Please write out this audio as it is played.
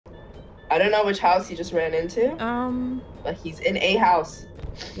I don't know which house he just ran into. But he's in a house.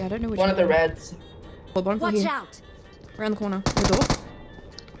 Yeah, I don't know which one. Of the reds. Watch out! Around the corner. The door.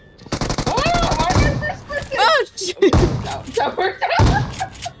 Oh, my first person! Oh, shit! That worked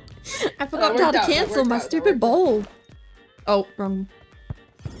out. I forgot how to cancel my stupid bowl. Oh, wrong.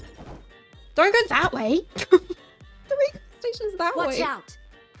 Don't go that way. The radio station's that way. Watch out!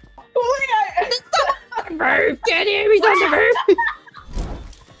 Stop! Roof! Get him! He's on the roof!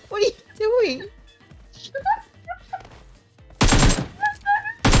 What are you doing?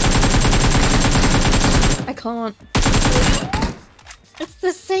 I can't. It's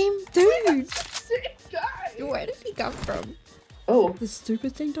the same dude. Same guy. Where did he come from? Oh, the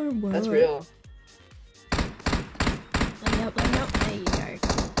stupid thing don't work. That's real. Let me up. There you go.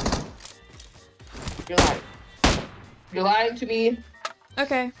 You're lying. You're lying to me.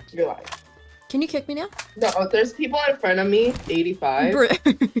 Okay. You're lying. Can you kick me now? No, there's people in front of me. 85.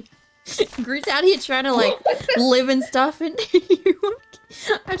 Groot's out here trying to like live and stuff, and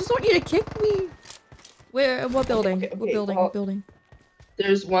I just want you to kick me. Where? What building? Okay, what building? well, what building?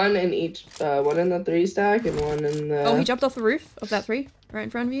 There's one in each. One in the 3 stack and one in the. Oh, he jumped off the roof of that 3 right in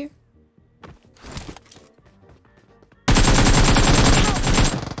front of you.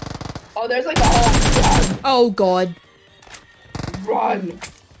 Oh, there's like a whole. Run. Oh God. Run.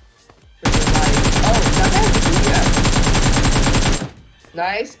 Oh, that guy's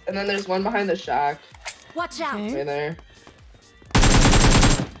nice. And then there's one behind the shack. Watch out! Okay. Right there.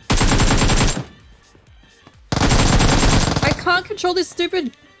 I can't control this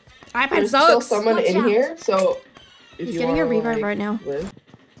stupid iPad. There's sucks. still someone Watch in out. here, so. If He's you getting a wanna, revive like, right now. live,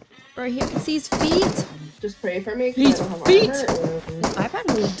 Bro, he can see his feet. just pray for me. His feet. This This iPad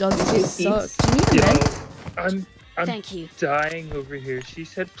really does His suck. feet. Do you need a med? I'm Thank you. dying over here. She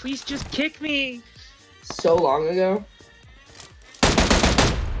said, please just kick me. So long ago.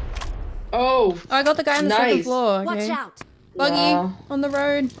 Oh, I got the guy on the second Nice. floor. Watch Okay. out! Buggy yeah. on the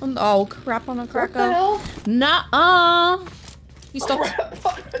road. Oh crap on a What the cracker. hell? Nuh-uh. He stopped.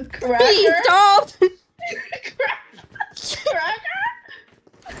 Cracker? He stopped. Cracker?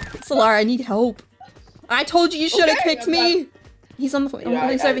 Solara, I need help. I told you should have Okay, kicked I'm me. He's on the. Yeah,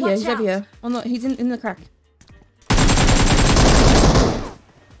 he's over here. Watch He's over out. here. On the. He's in the crack.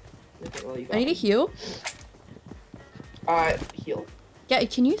 Okay, well, you got I need a me. heal. Heal. Yeah,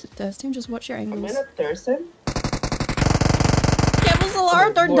 can you thirst him? Just watch your I'm angles. gonna thirst him. Yeah, well, Solara,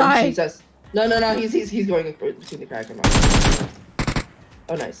 Oh, don't Lord die. Jesus. No, he's going between the crack and not.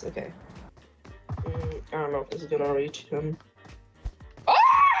 Oh, nice. Okay. I don't know if this is gonna reach him.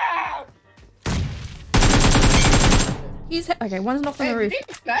 Ah! He's okay. One's knocked on the Hey, roof. did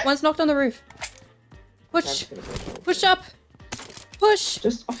he get- One's knocked on the roof. I'm Push. just gonna push him. Push up. Push.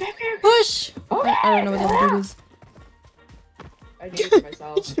 Just okay. Push. Okay. I don't know what the other dude is. I need it for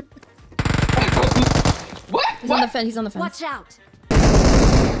myself. What? He's on the fence. He's on the fence. Watch out!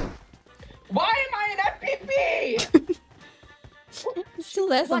 Why am I an FPP? He's still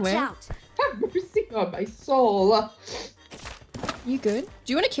there Watch somewhere. out! Have mercy on my soul. You good?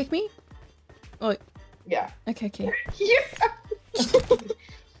 Do you want to kick me? Oh, Yeah. okay. Yeah.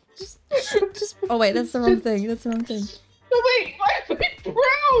 Just. Oh wait, that's the wrong thing. That's the wrong thing. No, wait. Why am I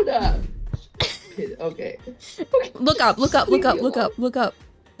proud? Okay. Look up.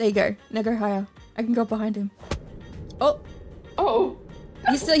 There you go. Now go higher. I can go behind him. Oh, Oh.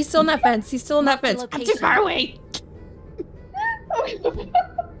 he's still on that fence. He's still on that fence. I'm too Location. far away.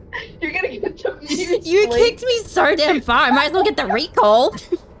 You're gonna get to me. You kicked me so damn far. I might as well get the recall.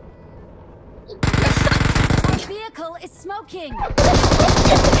 Our vehicle is smoking!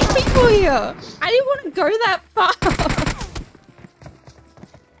 People here. I didn't want to go that far.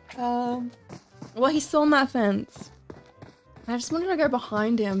 Well, he's still on that fence. I just wanted to go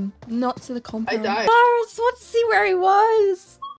behind him, not to the compound. died. I just want to see where he was.